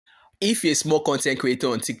If you're a small content creator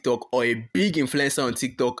on TikTok or a big influencer on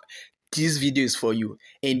TikTok, this video is for you.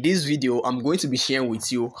 In this video, I'm going to be sharing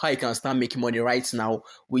with you how you can start making money right now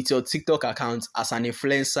with your TikTok account as an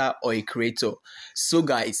influencer or a creator. So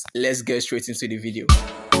guys, let's get straight into the video.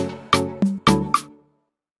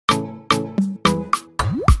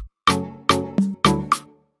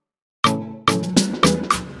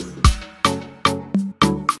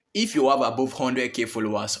 If you have above 100k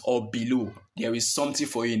followers or below, there is something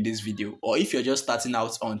for you in this video. Or if you're just starting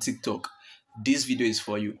out on TikTok, this video is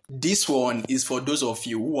for you. This one is for those of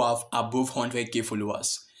you who have above 100k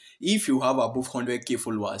followers. If you have above 100k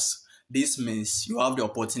followers, this means you have the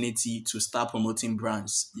opportunity to start promoting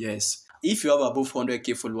brands. Yes. If you have above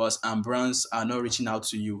 100k followers and brands are not reaching out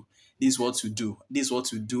to you, this is what to do. This is what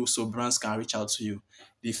to do so brands can reach out to you.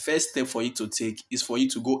 The first step for you to take is for you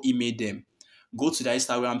to go email them. Go to their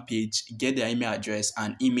Instagram page, get their email address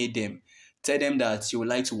and email them. Tell them that you would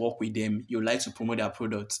like to work with them, you would like to promote their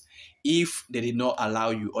products. If they did not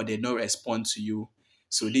allow you or they did not respond to you,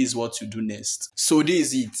 so this is what to do next. So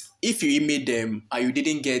this is it. If you email them and you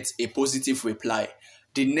didn't get a positive reply,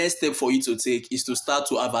 the next step for you to take is to start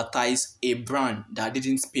to advertise a brand that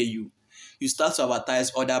didn't pay you. You start to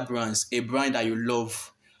advertise other brands, a brand that you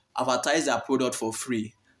love. Advertise their product for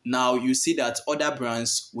free. Now you see that other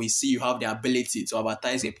brands will see you have the ability to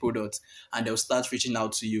advertise a product and they'll start reaching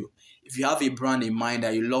out to you. If you have a brand in mind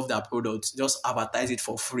that you love that product, just advertise it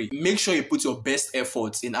for free. Make sure you put your best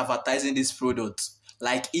efforts in advertising this product,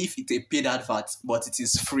 like if it's a paid advert, but it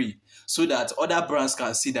is free, so that other brands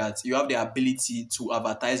can see that you have the ability to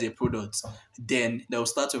advertise a product. Then they'll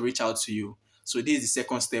start to reach out to you. So this is the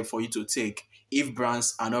second step for you to take if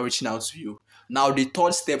brands are not reaching out to you. Now, the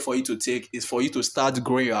third step for you to take is for you to start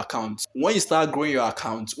growing your account. When you start growing your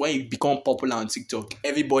account, when you become popular on TikTok,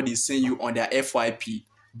 everybody is seeing you on their FYP.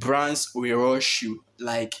 Brands will rush you.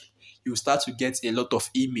 Like, you start to get a lot of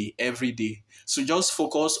email every day. So just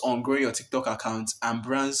focus on growing your TikTok account and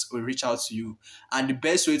brands will reach out to you. And the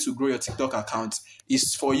best way to grow your TikTok account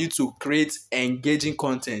is for you to create engaging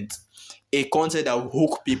content. A content that will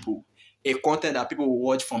hook people. A content that people will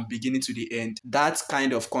watch from beginning to the end. That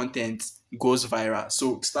kind of content goes viral.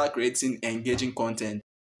 So start creating engaging content.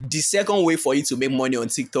 The second way for you to make money on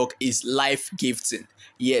TikTok is live gifting.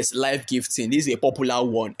 Yes, live gifting. This is a popular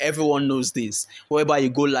one. Everyone knows this. Whereby you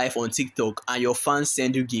go live on TikTok and your fans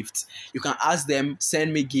send you gifts. You can ask them,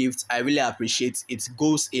 send me gifts. I really appreciate it. It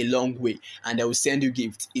goes a long way and they will send you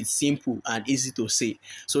gifts. It's simple and easy to say.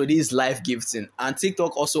 So this is live gifting. And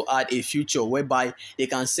TikTok also add a feature whereby they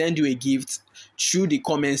can send you a gift through the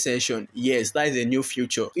comment section. Yes, that is a new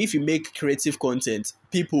feature. If you make creative content,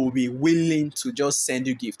 people will be willing to just send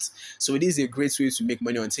you gifts. So this is a great way to make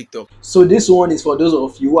money on TikTok. So this one is for those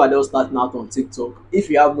of you who are just starting out on TikTok. If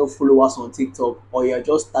you have no followers on TikTok or you are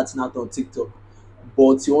just starting out on TikTok,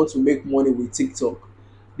 but you want to make money with TikTok,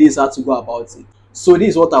 this is how to go about it. So this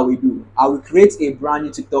is what I will do. I will create a brand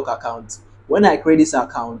new TikTok account. When I create this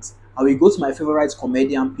account, I will go to my favorite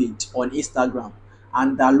comedian page on Instagram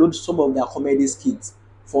and download some of their comedy skits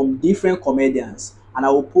from different comedians, and I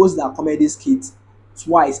will post their comedy skits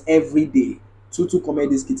twice every day, two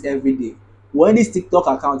comedy skits every day. When this TikTok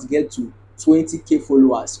account get to 20k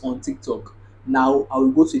followers on TikTok, now I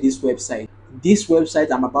will go to this website. This website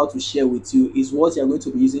I'm about to share with you is what you're going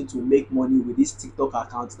to be using to make money with this TikTok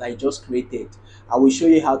account that I just created. I will show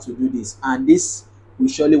you how to do this, and this will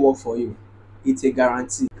surely work for you. It's a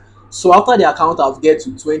guarantee. So after the account I've get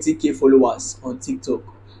to 20k followers on TikTok,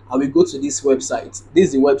 I will go to this website. This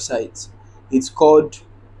is the website. It's called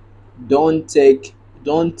Don't Take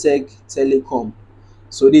Telecom.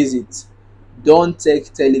 So this is it. Don't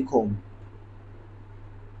Take Telecom.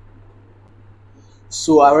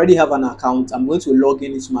 So I already have an account. I'm going to log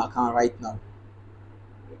in into my account right now.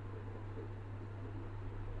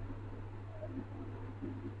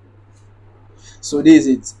 So this is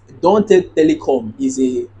it. Don't Take Telecom is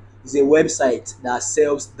a website that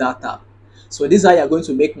sells data. So this is how you're going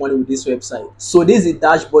to make money with this website. So this is the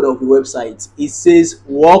dashboard of the website. It says,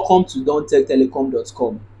 welcome to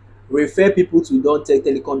don'ttaktelecom.com. Refer people to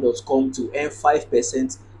don'ttaktelecom.com to earn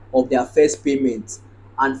 5% of their first payment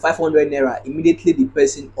and 500 naira immediately the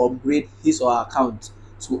person upgrade his or her account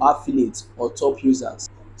to affiliate or top users.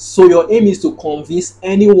 So your aim is to convince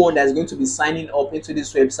anyone that's going to be signing up into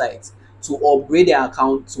this website to upgrade their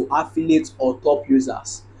account to affiliate or top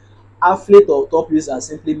users. Affiliate or top users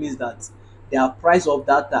simply means that their price of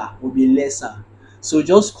data will be lesser. So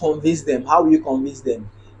just convince them. How will you convince them?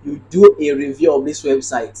 You do a review of this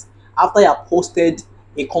website. After you have posted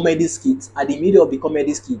a comedy skit, at the middle of the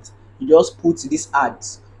comedy skit, you just put these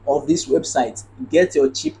ads of this website. Get your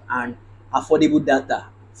cheap and affordable data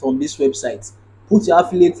from this website. Put your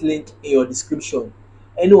affiliate link in your description.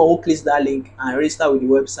 Anyone who clicks that link and register with the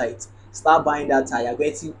website, start buying data,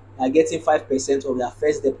 you're getting 5% of their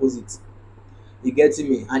first deposit. You getting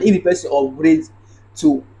me? And if the person upgrades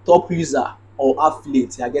to top user or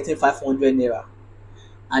affiliate, you're getting 500 naira.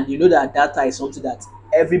 And you know that data is something that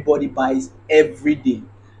everybody buys every day.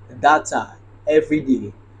 Data every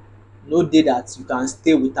day. No day that you can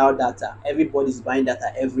stay without data. Everybody is buying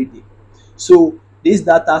data every day. So this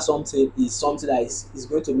data something is something that is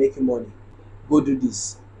going to make you money. Go do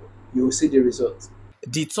this. You will see the result.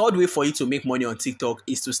 The third way for you to make money on TikTok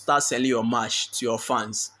is to start selling your merch to your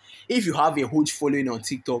fans. If you have a huge following on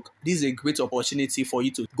TikTok, this is a great opportunity for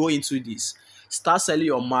you to go into this. Start selling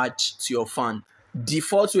your merch to your fan. The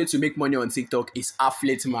fourth way to make money on TikTok is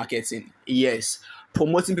affiliate marketing. Yes,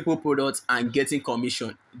 promoting people products and getting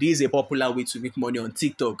commission. This is a popular way to make money on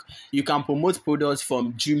TikTok. You can promote products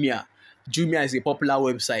from Jumia. Jumia is a popular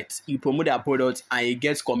website. You promote their product and you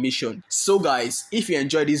get commission. So guys, if you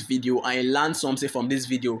enjoyed this video and you learned something from this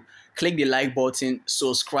video, click the like button,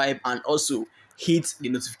 subscribe, and also hit the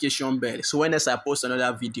notification bell. So when I post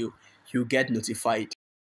another video, you get notified.